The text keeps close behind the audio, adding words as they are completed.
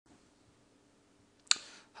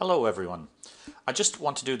Hello everyone. I just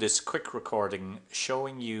want to do this quick recording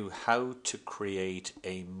showing you how to create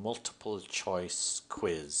a multiple choice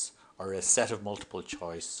quiz or a set of multiple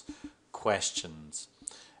choice questions.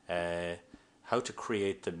 How to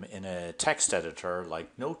create them in a text editor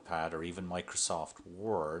like Notepad or even Microsoft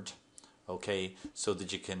Word, okay, so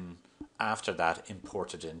that you can after that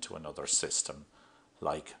import it into another system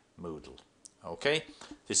like Moodle. Okay,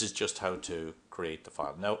 this is just how to create the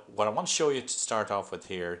file. Now, what I want to show you to start off with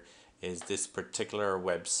here is this particular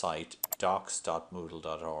website,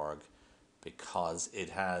 docs.moodle.org, because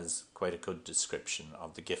it has quite a good description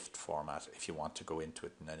of the GIF format if you want to go into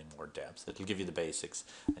it in any more depth. It'll give you the basics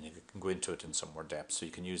and you can go into it in some more depth, so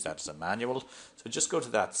you can use that as a manual. So just go to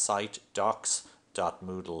that site,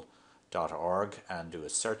 docs.moodle.org, and do a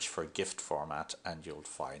search for GIF format and you'll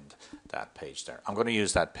find that page there. I'm going to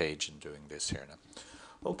use that page in doing this here now.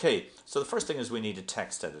 Okay, so the first thing is we need a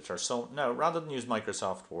text editor. So now rather than use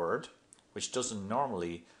Microsoft Word, which doesn't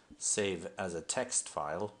normally save as a text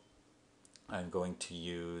file, I'm going to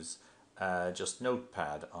use just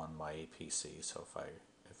Notepad on my PC. So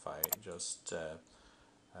if I just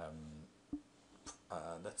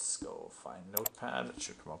let's go find Notepad. It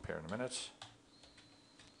should come up here in a minute.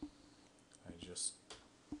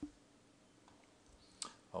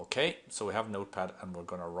 Okay, so we have Notepad and we're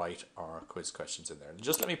going to write our quiz questions in there.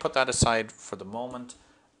 Just let me put that aside for the moment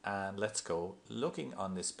and let's go looking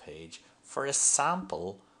on this page for a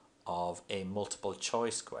sample of a multiple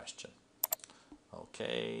choice question.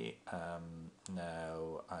 Okay,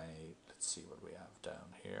 now let's see what we have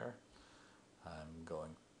down here. I'm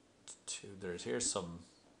going to, here's some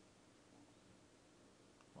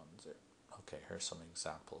ones there. Okay, here's some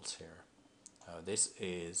examples here. This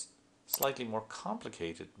is slightly more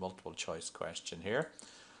complicated multiple choice question here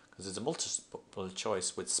because it's a multiple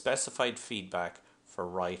choice with specified feedback for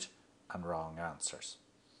right and wrong answers.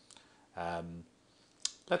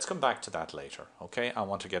 Let's come back to that later. Okay, I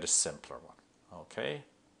want to get a simpler one. Okay,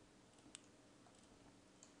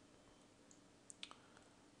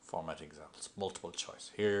 format examples, multiple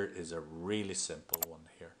choice. Here is a really simple one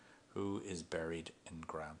here. Who is buried in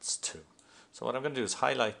Grant's tomb? So what I'm going to do is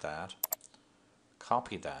highlight that,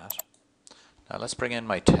 copy that. Now let's bring in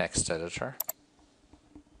my text editor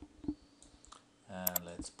and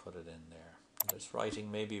let's put it in there. This writing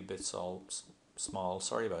may be a bit small,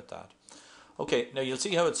 sorry about that. Okay, now you'll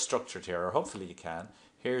see how it's structured here, or hopefully you can.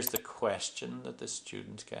 Here's the question that the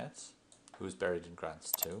student gets, who's buried in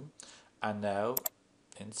Grant's tomb. And now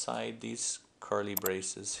inside these curly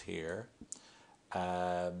braces here,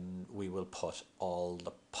 we will put all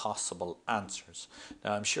the possible answers.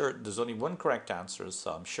 Now I'm sure there's only one correct answer,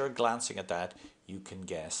 so I'm sure glancing at that you can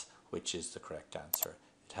guess which is the correct answer.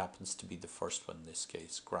 It happens to be the first one in this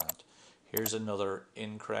case, Grant. Here's another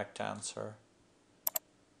incorrect answer.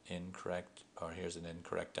 Incorrect, or here's an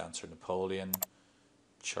incorrect answer, Napoleon,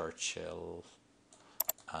 Churchill,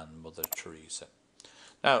 and Mother Teresa.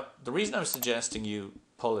 Now, the reason I'm suggesting you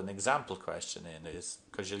pull an example question in is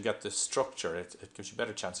because you'll get the structure. It gives you a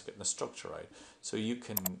better chance of getting the structure right. So you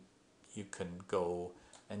can go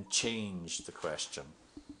and change the question.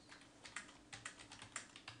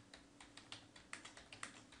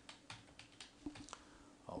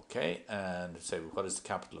 Okay, and say what is the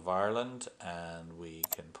capital of Ireland, and we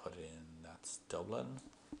can put in that's Dublin.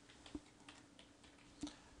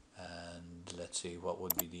 And let's see what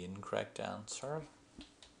would be the incorrect answer.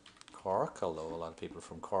 Cork, although a lot of people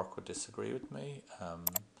from Cork would disagree with me.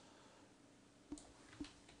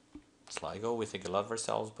 Sligo, we think a lot of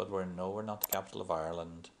ourselves, but we're not the capital of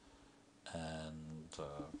Ireland. And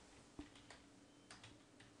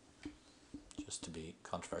just to be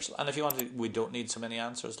controversial. And if you want to, we don't need so many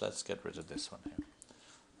answers, let's get rid of this one here.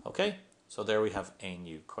 Okay, so there we have a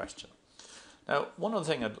new question. Now, one other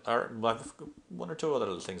thing, I have one or two other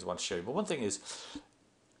little things I want to show you, but one thing is,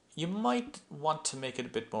 you might want to make it a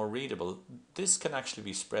bit more readable. This can actually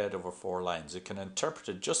be spread over 4 lines. It can interpret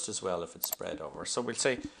it just as well if it's spread over. So we'll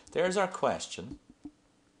say, there's our question.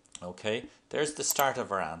 Okay, there's the start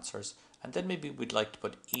of our answers. And then maybe we'd like to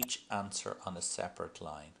put each answer on a separate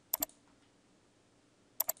line.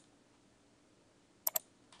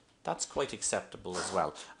 That's quite acceptable as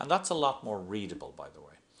well. And that's a lot more readable, by the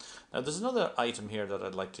way. Now, there's another item here that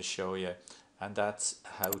I'd like to show you. And that's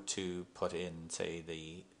how to put in, say,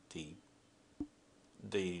 the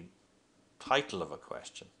title of a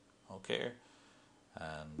question. Okay,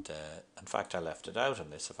 and in fact I left it out on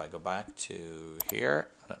this. If I go back to here,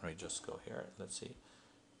 let me just go here, let's see.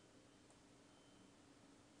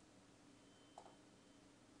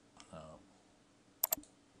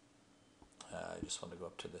 I just want to go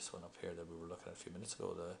up to this one up here that we were looking at a few minutes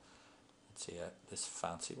ago. Let's let's see this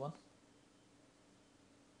fancy one.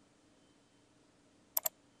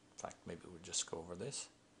 In fact, maybe we'll just go over this.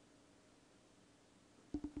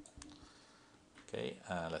 Okay,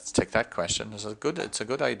 let's take that question. It's a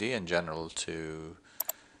good idea in general to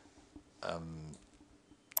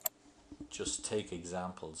just take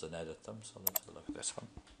examples and edit them. So let's have a look at this one.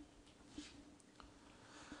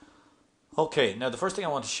 Okay, now the first thing I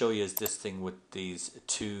want to show you is this thing with these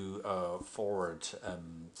two forward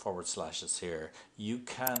slashes here. You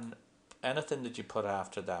can, anything that you put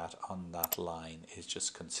after that on that line is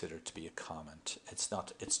just considered to be a comment. It's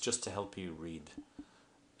not. It's just to help you read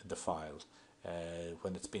the file.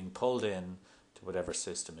 When it's being pulled in to whatever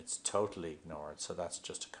system, it's totally ignored. So that's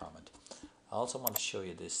just a comment. I also want to show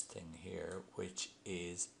you this thing here, which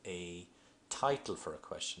is a title for a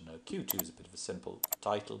question. Now Q2 is a bit of a simple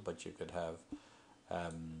title, but you could have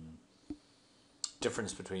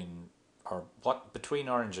difference between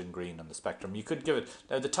orange and green on the spectrum. You could give it,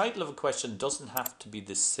 now the title of a question doesn't have to be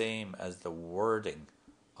the same as the wording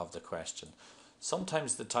of the question.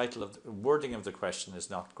 Sometimes the title of the wording of the question is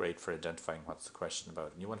not great for identifying what's the question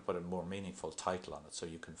about, and you want to put a more meaningful title on it so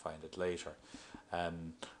you can find it later.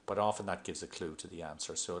 But often that gives a clue to the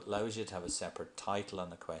answer, so it allows you to have a separate title on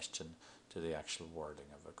the question to the actual wording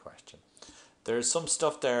of a question. There's some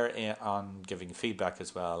stuff there on giving feedback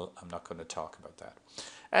as well. I'm not going to talk about that.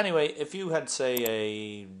 Anyway, if you had,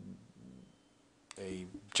 say, a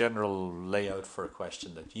general layout for a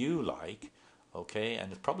question that you like, okay,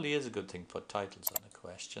 and it probably is a good thing to put titles on a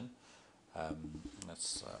question.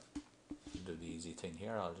 Let's do the easy thing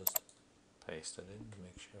here. I'll just paste it in to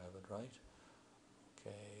make sure I have it right.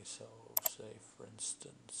 Okay, so say for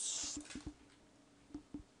instance,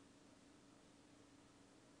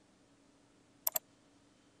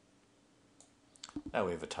 now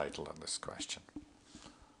we have a title on this question.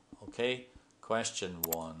 Okay, question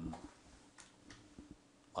 1.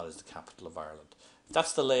 What is the capital of Ireland? If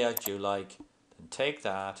that's the layout you like, then take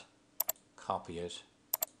that, copy it,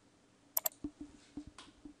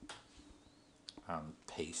 and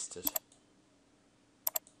paste it.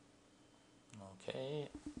 Okay,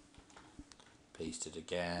 paste it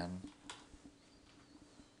again.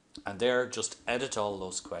 And there, just edit all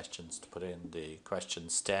those questions to put in the question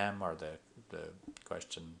stem or the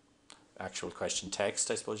question, actual question text,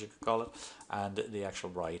 I suppose you could call it, and the actual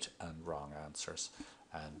right and wrong answers.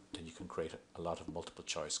 And then you can create a lot of multiple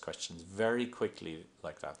choice questions very quickly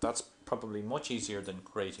like that. That's probably much easier than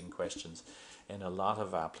creating questions in a lot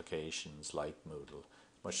of applications like Moodle.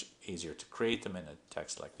 Much easier to create them in a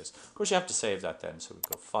text like this. Of course, you have to save that then. So we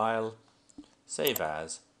go File, Save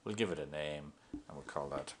As. We'll give it a name, and we'll call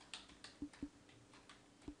that.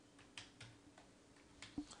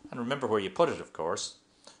 And remember where you put it, of course,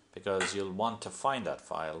 because you'll want to find that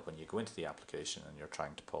file when you go into the application and you're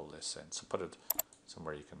trying to pull this in. So put it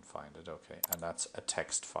somewhere you can find it. Okay, and that's a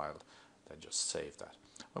text file. Then just save that.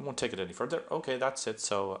 I won't take it any further. Okay, that's it.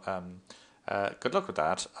 So good luck with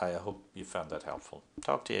that. I hope you found that helpful.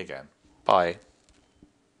 Talk to you again. Bye.